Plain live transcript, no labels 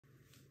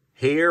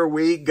Here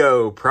we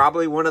go.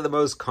 Probably one of the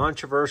most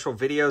controversial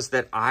videos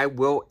that I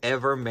will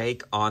ever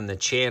make on the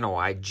channel.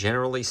 I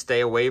generally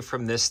stay away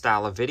from this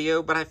style of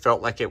video, but I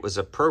felt like it was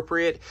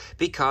appropriate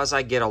because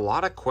I get a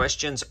lot of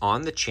questions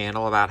on the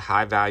channel about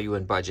high value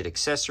and budget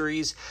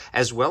accessories,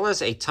 as well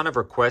as a ton of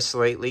requests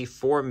lately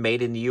for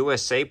made in the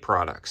USA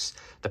products.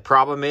 The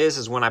problem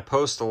is when I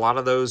post a lot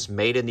of those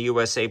made in the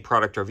USA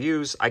product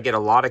reviews, I get a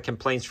lot of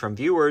complaints from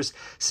viewers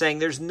saying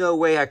there's no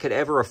way I could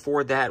ever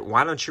afford that.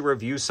 Why don't you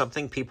review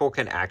something people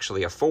can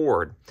actually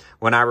afford?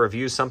 When I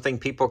review something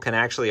people can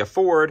actually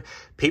afford,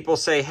 people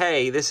say,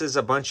 hey, this is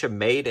a bunch of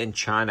made in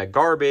China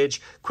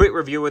garbage. Quit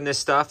reviewing this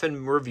stuff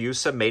and review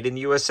some made in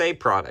the USA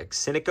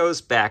products. And it goes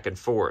back and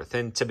forth.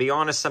 And to be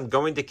honest, I'm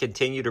going to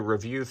continue to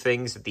review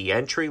things at the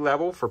entry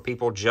level for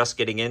people just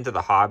getting into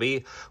the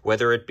hobby,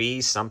 whether it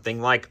be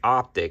something like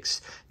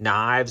optics,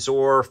 knives,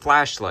 or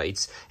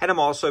flashlights. And I'm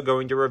also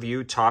going to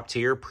review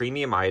top-tier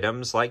premium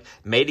items like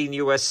made in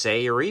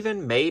USA or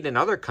even made in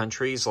other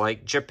countries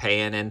like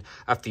Japan and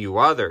a few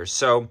others.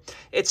 So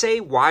it's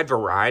a wide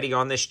variety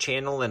on this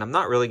channel, and I'm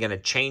not really going to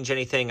change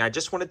anything. I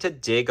just wanted to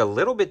dig a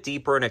little bit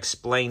deeper and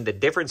explain the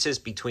differences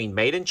between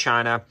made in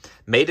China,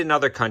 made in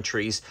other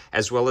countries,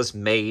 as well as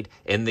made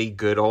in the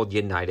good old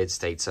United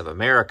States of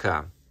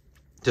America.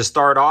 To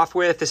start off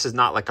with, this is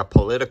not like a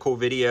political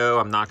video.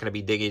 I'm not going to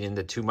be digging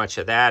into too much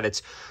of that.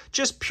 It's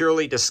just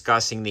purely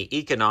discussing the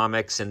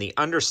economics and the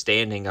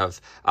understanding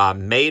of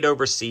made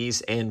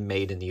overseas and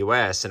made in the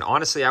U.S. And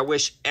honestly, I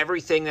wish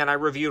everything that I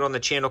reviewed on the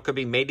channel could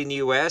be made in the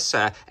U.S.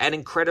 At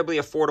incredibly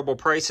affordable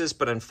prices,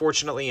 but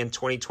unfortunately in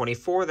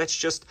 2024, that's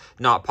just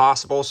not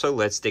possible. So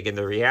let's dig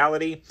into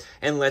reality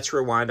and let's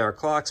rewind our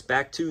clocks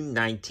back to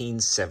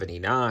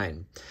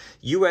 1979.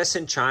 U.S.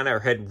 and China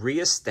had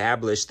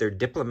reestablished their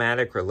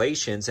diplomatic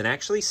relations and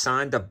actually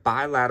signed a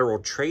bilateral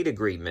trade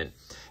agreement.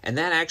 And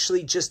that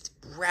actually just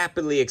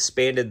rapidly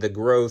expanded the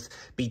growth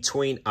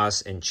between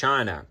us and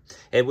China.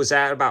 It was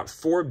at about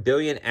 $4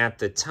 billion at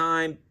the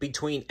time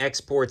between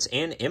exports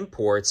and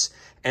imports.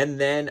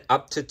 And then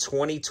up to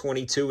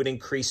 2022, it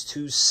increased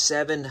to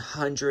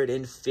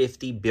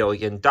 $750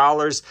 billion.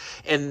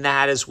 And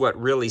that is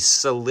what really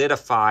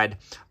solidified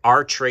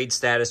our trade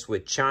status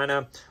with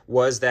China,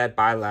 was that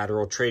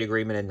bilateral trade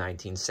agreement in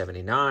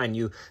 1979.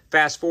 You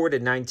fast forward to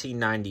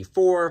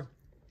 1994.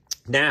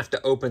 NAFTA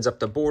opens up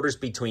the borders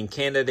between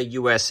Canada,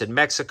 U.S., and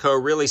Mexico,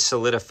 really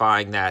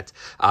solidifying that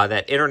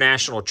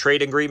international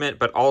trade agreement,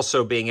 but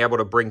also being able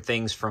to bring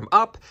things from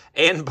up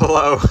and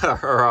below,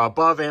 or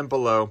above and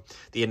below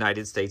the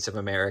United States of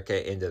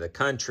America into the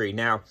country.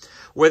 Now,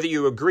 whether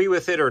you agree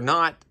with it or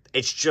not,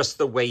 it's just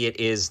the way it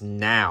is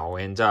now,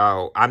 and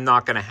I'm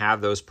not going to have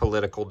those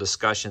political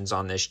discussions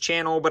on this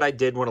channel, but I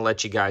did want to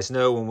let you guys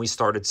know when we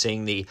started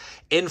seeing the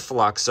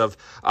influx of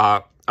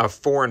a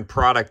foreign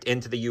product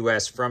into the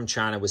U.S. from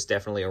China was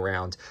definitely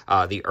around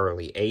the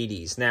early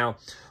 80s. Now,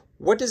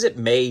 what does it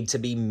mean to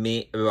be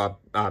made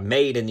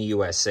in the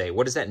USA?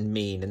 What does that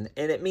mean? And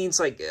it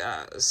means like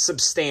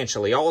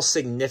substantially all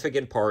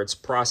significant parts,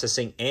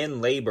 processing,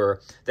 and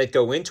labor that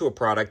go into a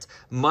product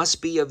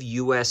must be of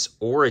U.S.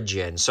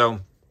 origin. So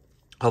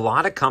a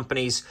lot of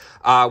companies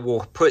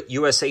will put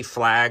USA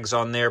flags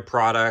on their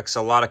products.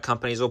 A lot of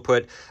companies will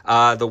put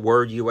the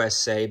word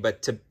USA,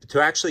 but to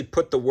actually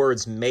put the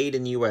words made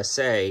in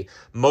USA,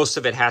 most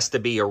of it has to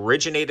be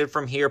originated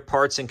from here,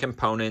 parts and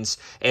components,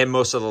 and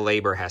most of the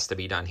labor has to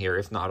be done here,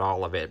 if not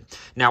all of it.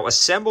 Now,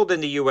 assembled in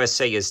the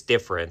USA is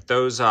different.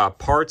 Those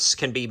parts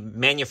can be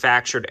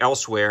manufactured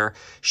elsewhere,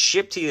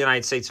 shipped to the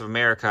United States of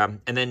America,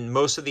 and then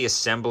most of the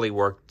assembly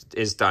work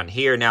is done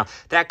here. Now,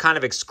 that kind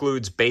of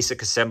excludes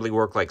basic assembly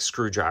work like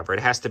screwdriver. It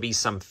has to be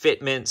some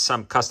fitment,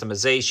 some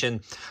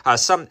customization,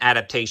 some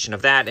adaptation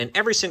of that, and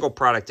every single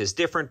product is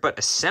different, but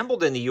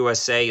assembled in the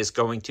USA is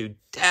going to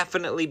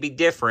definitely be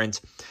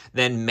different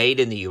than made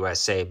in the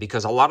USA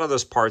because a lot of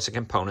those parts and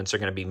components are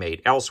going to be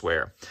made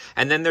elsewhere.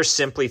 And then there's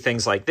simply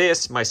things like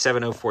this, my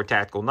 704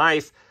 tactical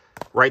knife,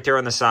 right there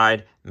on the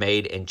side,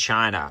 made in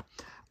China.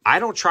 I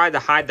don't try to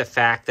hide the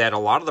fact that a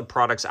lot of the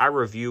products I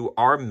review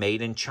are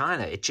made in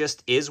China. It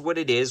just is what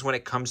it is when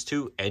it comes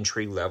to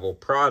entry-level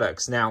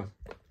products. Now,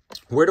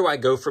 where do I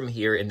go from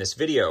here in this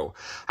video?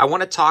 I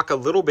want to talk a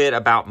little bit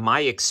about my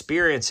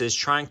experiences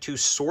trying to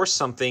source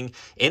something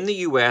in the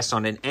U.S.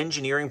 on an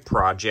engineering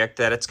project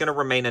that it's going to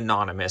remain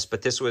anonymous,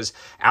 but this was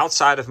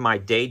outside of my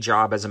day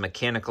job as a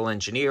mechanical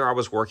engineer. I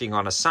was working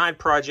on a side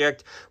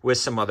project with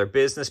some other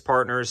business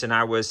partners, and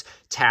I was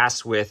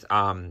tasked with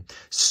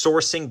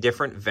sourcing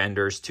different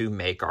vendors to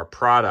make our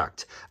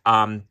product.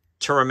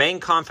 To remain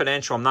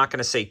confidential, I'm not going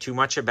to say too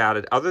much about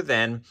it other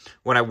than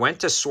when I went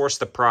to source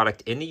the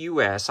product in the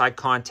U.S., I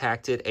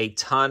contacted a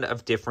ton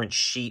of different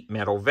sheet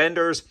metal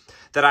vendors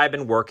that I've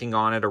been working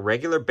on at a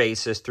regular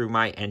basis through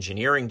my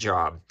engineering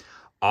job.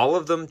 All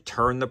of them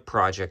turned the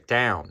project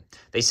down.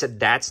 They said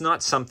that's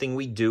not something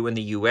we do in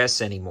the U.S.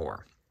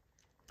 anymore.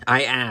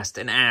 I asked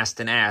and asked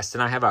and asked,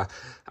 and I have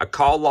a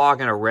call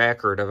log and a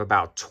record of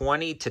about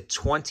 20 to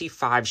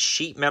 25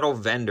 sheet metal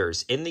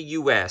vendors in the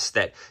U.S.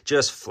 that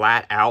just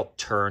flat out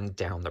turned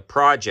down the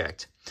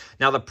project.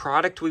 Now, the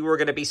product we were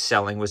going to be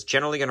selling was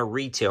generally going to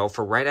retail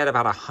for right at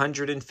about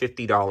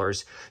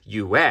 $150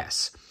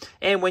 US.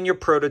 And when you're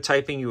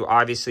prototyping, you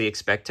obviously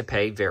expect to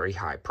pay very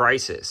high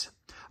prices.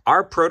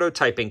 Our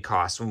prototyping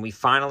costs, when we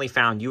finally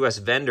found US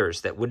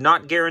vendors that would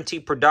not guarantee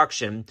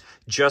production,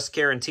 just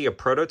guarantee a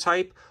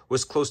prototype,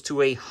 was close to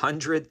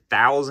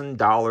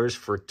 $100,000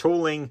 for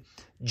tooling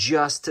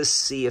just to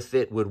see if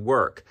it would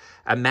work.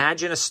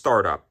 Imagine a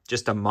startup,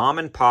 just a mom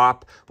and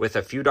pop with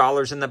a few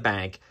dollars in the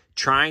bank,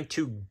 trying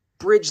to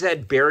bridge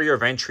that barrier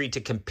of entry to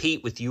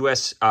compete with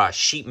US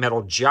sheet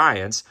metal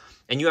giants,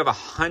 and you have a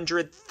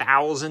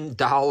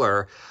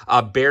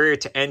 $100,000 barrier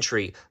to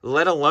entry,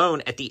 let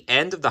alone at the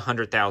end of the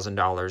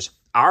 $100,000,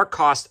 our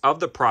cost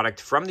of the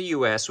product from the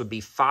US would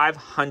be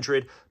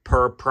 $500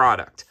 per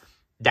product.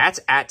 That's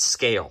at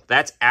scale.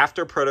 That's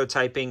after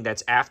prototyping.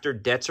 That's after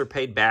debts are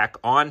paid back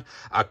on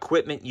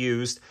equipment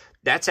used.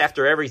 That's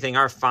after everything.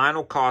 Our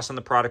final cost on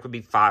the product would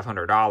be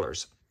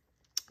 $500.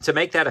 To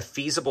make that a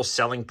feasible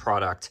selling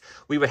product,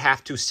 we would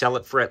have to sell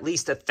it for at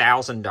least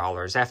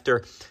 $1,000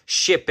 after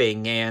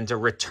shipping and a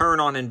return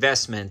on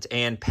investment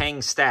and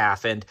paying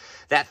staff. And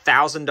that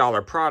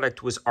 $1,000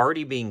 product was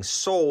already being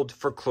sold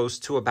for close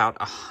to about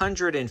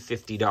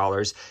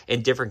 $150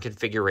 in different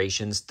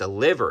configurations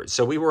delivered.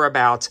 So we were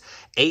about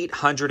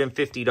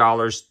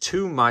 $850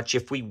 too much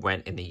if we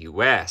went in the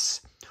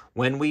US.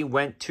 When we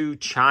went to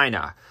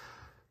China,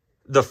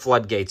 the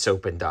floodgates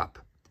opened up.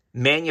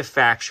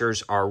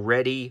 Manufacturers are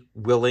ready,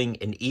 willing,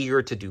 and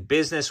eager to do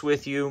business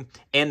with you,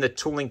 and the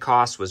tooling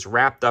cost was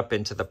wrapped up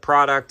into the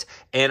product,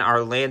 and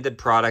our landed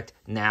product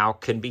now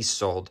can be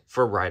sold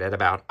for right at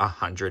about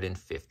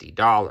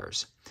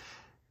 $150.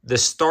 The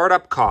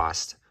startup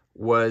cost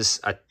was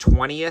a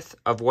 20th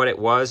of what it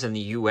was in the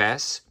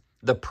US.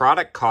 The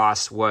product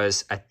cost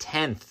was a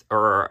 10th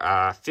or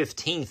a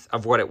 15th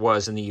of what it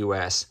was in the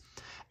US.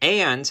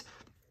 And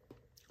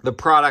the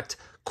product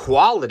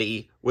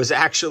quality was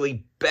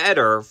actually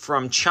better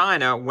from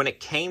China when it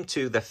came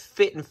to the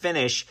fit and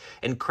finish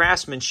and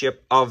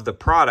craftsmanship of the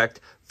product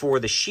for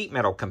the sheet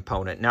metal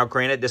component. Now,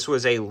 granted, this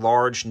was a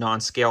large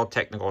non-scale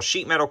technical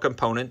sheet metal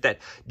component that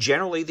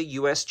generally the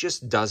US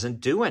just doesn't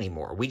do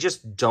anymore. We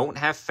just don't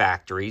have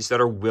factories that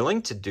are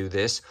willing to do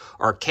this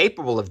or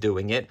capable of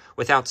doing it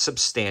without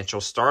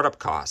substantial startup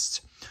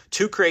costs.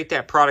 To create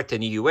that product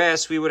in the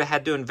US, we would have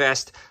had to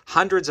invest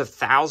hundreds of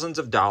thousands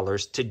of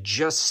dollars to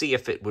just see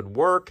if it would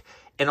work.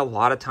 And a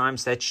lot of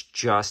times that's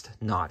just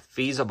not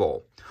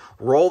feasible.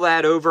 Roll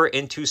that over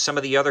into some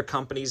of the other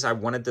companies I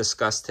want to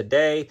discuss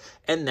today,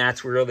 and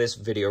that's where this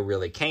video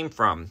really came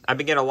from. I've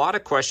been getting a lot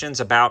of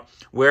questions about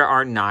where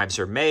our knives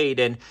are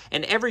made, and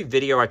in every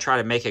video I try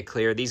to make it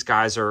clear these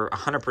guys are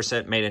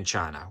 100% made in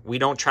China. We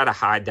don't try to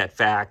hide that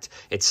fact.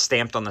 It's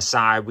stamped on the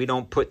side. We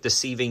don't put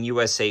deceiving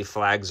USA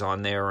flags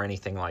on there or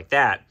anything like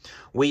that.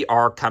 We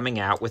are coming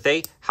out with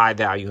a high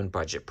value and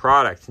budget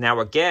product. Now,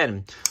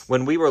 again,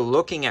 when we were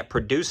looking at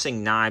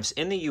producing knives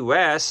in the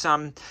US,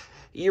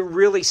 you're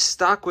really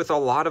stuck with a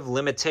lot of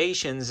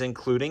limitations,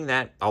 including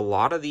that a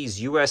lot of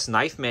these U.S.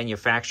 knife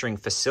manufacturing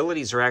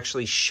facilities are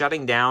actually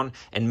shutting down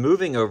and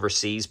moving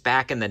overseas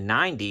back in the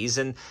 90s,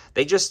 and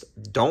they just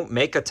don't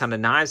make a ton of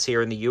knives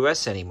here in the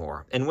U.S.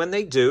 anymore. And when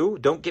they do,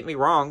 don't get me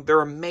wrong,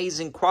 they're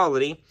amazing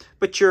quality,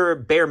 but your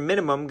bare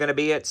minimum going to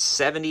be at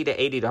 $70 to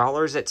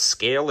 $80 at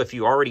scale if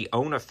you already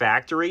own a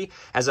factory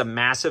as a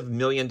massive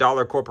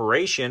million-dollar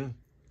corporation.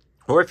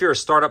 Or if you're a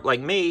startup like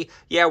me,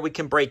 yeah, we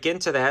can break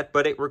into that,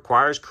 but it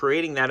requires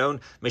creating that own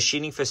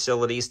machining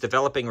facilities,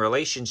 developing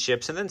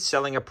relationships, and then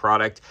selling a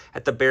product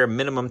at the bare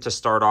minimum to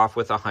start off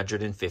with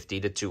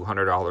 $150 to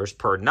 $200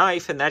 per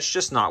knife, and that's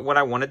just not what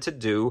I wanted to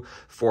do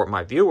for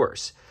my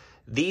viewers.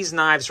 These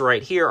knives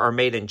right here are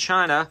made in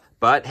China,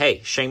 but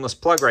hey, shameless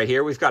plug right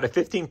here. We've got a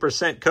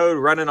 15% code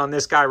running on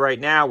this guy right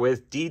now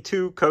with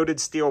D2 coated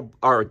steel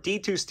or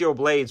D2 steel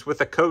blades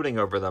with a coating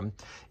over them.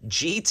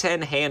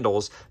 G10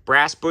 handles,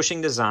 brass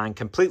bushing design,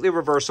 completely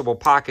reversible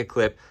pocket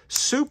clip,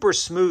 super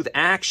smooth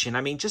action.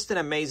 I mean, just an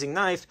amazing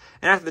knife.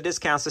 And after the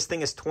discounts, this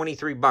thing is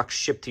 $23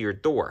 shipped to your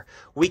door.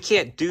 We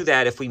can't do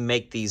that if we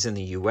make these in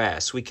the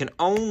US. We can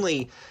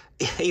only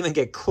even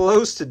get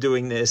close to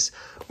doing this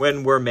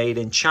when we're made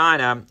in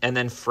China and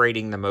then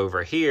freighting them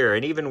over here.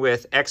 And even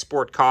with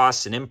export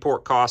costs and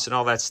import costs and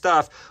all that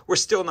stuff, we're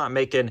still not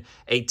making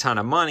a ton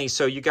of money.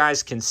 So you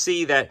guys can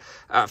see that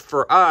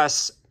for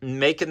us,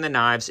 making the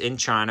knives in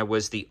China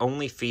was the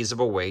only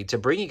feasible way to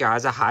bring you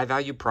guys a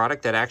high-value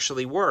product that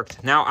actually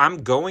worked. Now,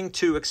 I'm going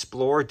to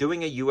explore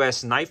doing a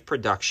U.S. knife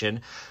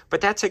production, but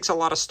that takes a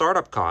lot of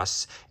startup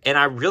costs, and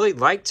I really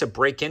like to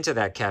break into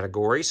that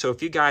category. So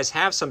if you guys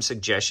have some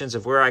suggestions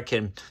of where I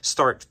can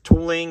start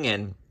tooling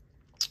and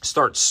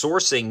start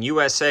sourcing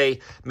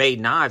USA-made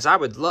knives, I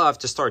would love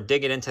to start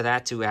digging into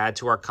that to add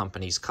to our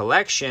company's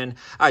collection.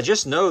 I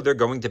just know they're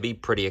going to be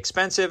pretty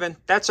expensive, and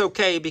that's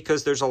okay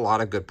because there's a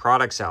lot of good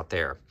products out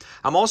there.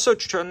 I'm also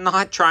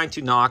not trying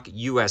to knock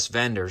U.S.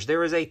 vendors.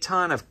 There is a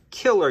ton of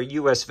killer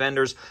U.S.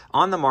 vendors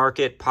on the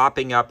market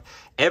popping up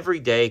every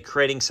day,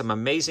 creating some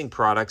amazing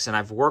products, and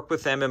I've worked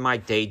with them in my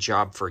day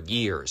job for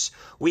years.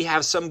 We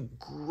have some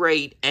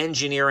great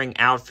engineering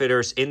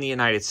outfitters in the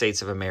United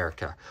States of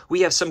America.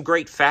 We have some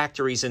great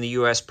factories in the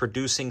U.S.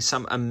 producing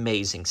some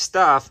amazing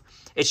stuff.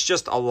 It's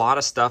just a lot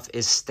of stuff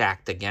is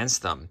stacked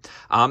against them,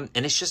 and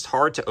it's just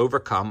hard to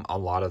overcome a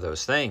lot of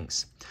those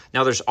things.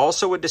 Now, there's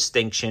also a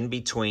distinction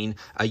between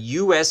a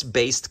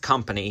U.S.-based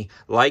company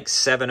like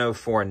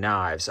 704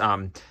 Knives.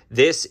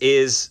 This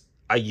is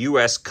a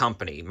U.S.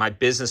 company. My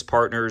business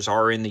partners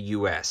are in the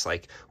U.S.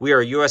 Like, we are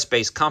a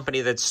U.S.-based company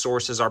that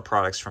sources our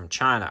products from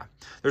China.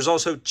 There's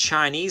also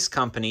Chinese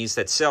companies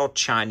that sell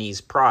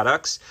Chinese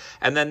products,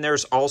 and then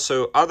there's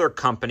also other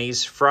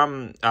companies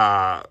from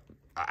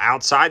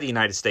outside the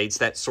United States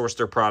that source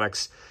their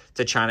products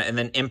to China and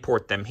then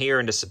import them here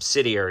into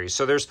subsidiaries.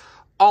 So there's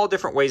all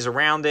different ways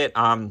around it.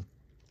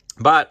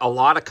 But a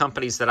lot of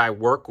companies that I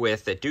work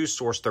with that do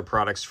source their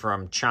products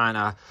from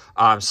China,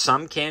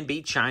 some can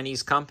be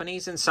Chinese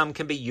companies and some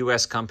can be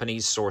U.S.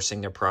 companies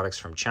sourcing their products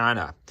from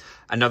China.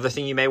 Another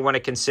thing you may want to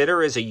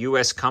consider is a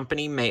U.S.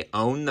 company may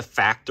own the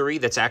factory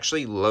that's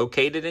actually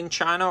located in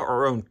China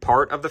or own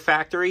part of the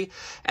factory.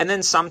 And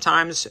then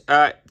sometimes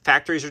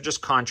factories are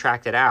just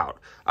contracted out.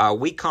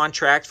 We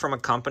contract from a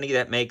company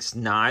that makes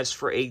knives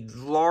for a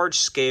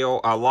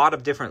lot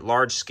of different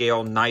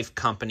large-scale knife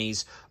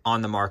companies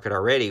on the market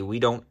already. We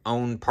don't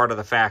own part of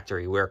the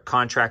factory. We're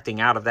contracting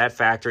out of that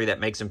factory that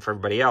makes them for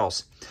everybody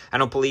else. I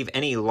don't believe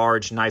any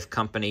large knife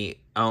company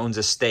owns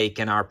a stake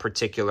in our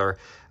particular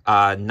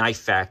knife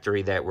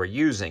factory that we're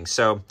using.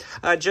 So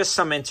just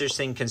some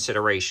interesting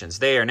considerations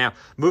there. Now,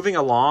 moving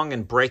along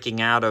and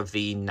breaking out of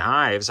the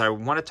knives, I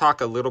want to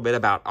talk a little bit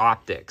about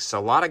optics. A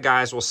lot of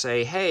guys will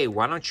say, hey,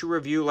 why don't you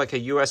review like a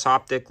US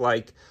optic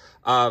like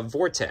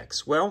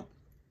Vortex? Well,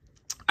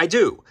 I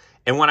do.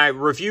 And when I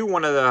review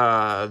one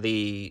of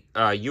the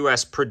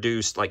U.S.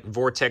 produced like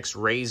Vortex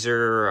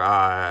Razor,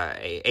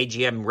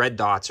 AGM Red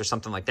Dots or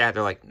something like that,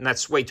 they're like,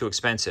 that's way too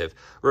expensive.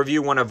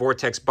 Review one of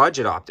Vortex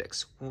Budget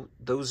Optics. Well,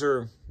 those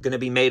are going to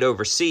be made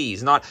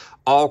overseas. Not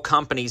all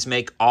companies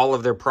make all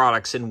of their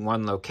products in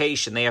one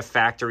location. They have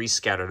factories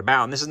scattered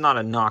about. And this is not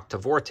a knock to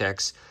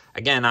Vortex.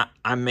 Again,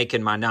 I'm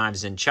making my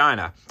knives in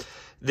China.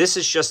 This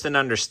is just an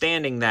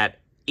understanding that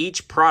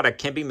each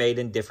product can be made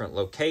in different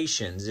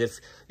locations. If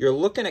you're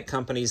looking at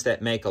companies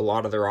that make a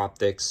lot of their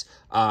optics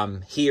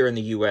here in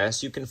the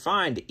U.S., you can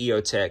find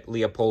EOTech,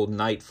 Leopold,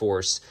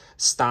 Nightforce,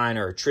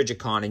 Steiner,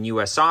 Trijicon, and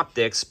U.S.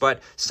 Optics,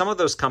 but some of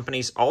those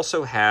companies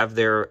also have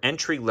their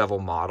entry-level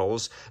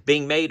models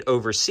being made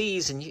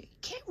overseas, and you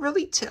can't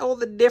really tell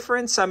the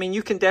difference. I mean,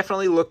 you can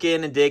definitely look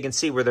in and dig and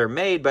see where they're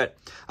made, but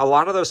a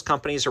lot of those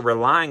companies are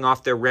relying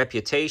off their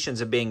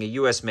reputations of being a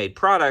U.S.-made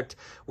product,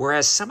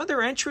 whereas some of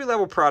their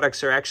entry-level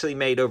products are actually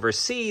made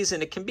overseas,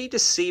 and it can be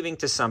deceiving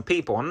to some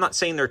people. I'm not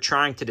saying they're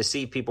trying to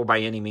deceive people by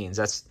any means.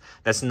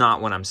 That's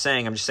not what I'm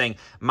saying. I'm just saying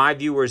my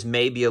viewers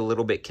may be a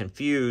little bit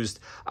confused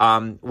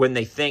when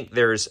they think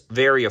there's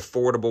very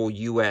affordable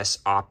U.S.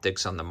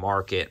 optics on the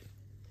market.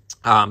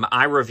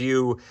 I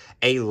review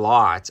a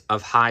lot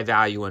of high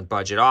value and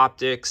budget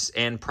optics,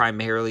 and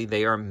primarily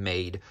they are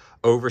made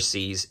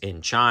overseas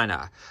in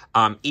China.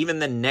 Even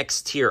the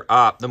next tier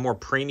up, the more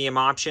premium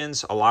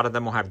options, a lot of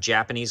them will have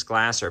Japanese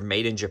glass or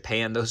made in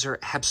Japan. Those are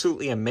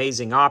absolutely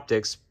amazing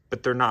optics,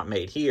 but they're not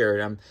made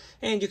here.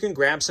 And you can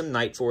grab some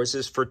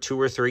Nightforces for $2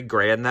 or $3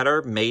 grand that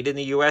are made in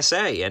the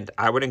USA. And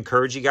I would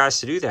encourage you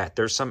guys to do that.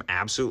 There's some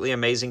absolutely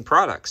amazing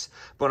products.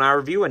 But when I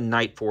review a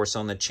Nightforce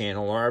on the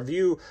channel, or I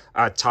review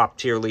a top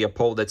tier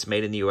Leopold that's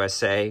made in the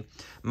USA,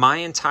 my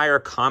entire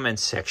comment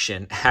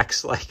section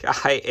acts like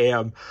I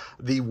am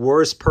the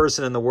worst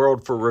person in the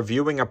world for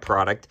reviewing a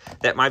product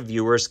that my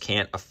viewers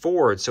can't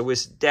afford. So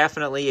it's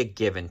definitely a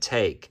give and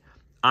take.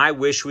 I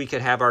wish we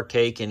could have our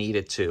cake and eat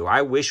it too.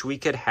 I wish we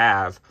could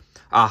have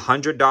a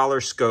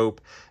 $100 scope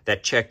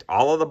that checked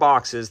all of the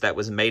boxes that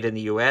was made in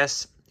the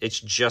U.S. It's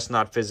just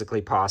not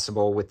physically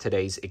possible with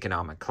today's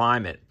economic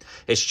climate.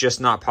 It's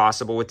just not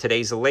possible with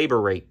today's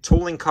labor rate,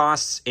 tooling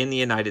costs in the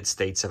United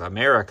States of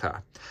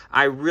America.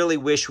 I really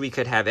wish we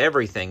could have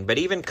everything, but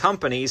even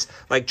companies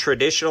like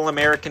traditional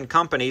American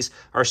companies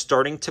are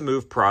starting to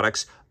move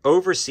products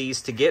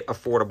overseas to get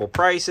affordable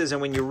prices.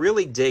 And when you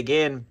really dig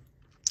in,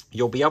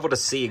 you'll be able to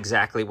see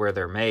exactly where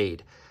they're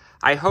made.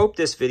 I hope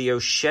this video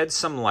sheds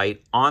some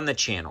light on the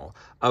channel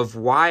of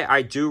why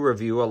I do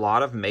review a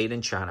lot of made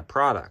in China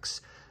products.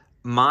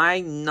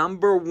 My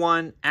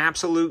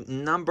absolute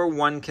number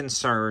one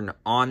concern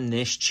on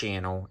this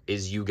channel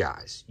is you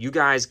guys. You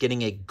guys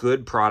getting a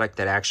good product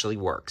that actually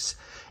works.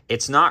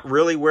 It's not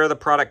really where the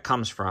product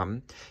comes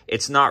from.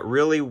 It's not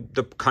really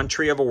the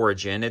country of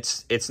origin.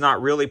 It's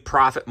not really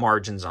profit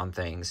margins on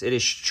things. It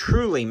is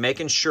truly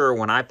making sure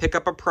when I pick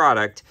up a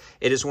product,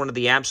 it is one of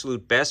the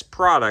absolute best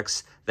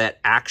products that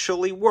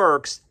actually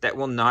works, that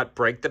will not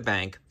break the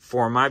bank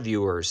for my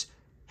viewers,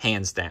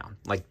 hands down.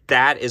 Like,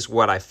 that is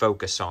what I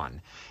focus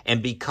on.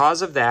 And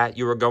because of that,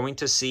 you are going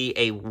to see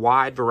a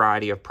wide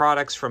variety of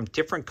products from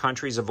different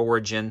countries of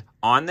origin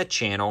on the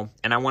channel,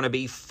 and I want to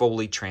be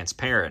fully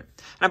transparent.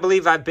 And I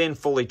believe I've been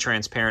fully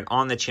transparent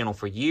on the channel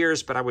for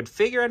years, but I would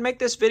figure I'd make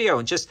this video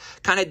and just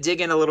kind of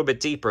dig in a little bit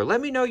deeper.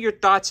 Let me know your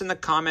thoughts in the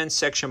comments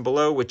section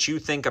below, what you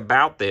think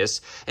about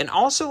this. And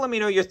also let me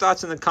know your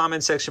thoughts in the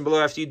comments section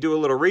below after you do a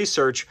little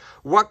research,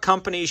 what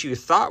companies you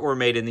thought were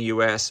made in the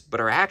US,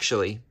 but are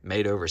actually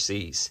made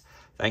overseas.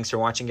 Thanks for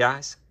watching,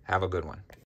 guys. Have a good one.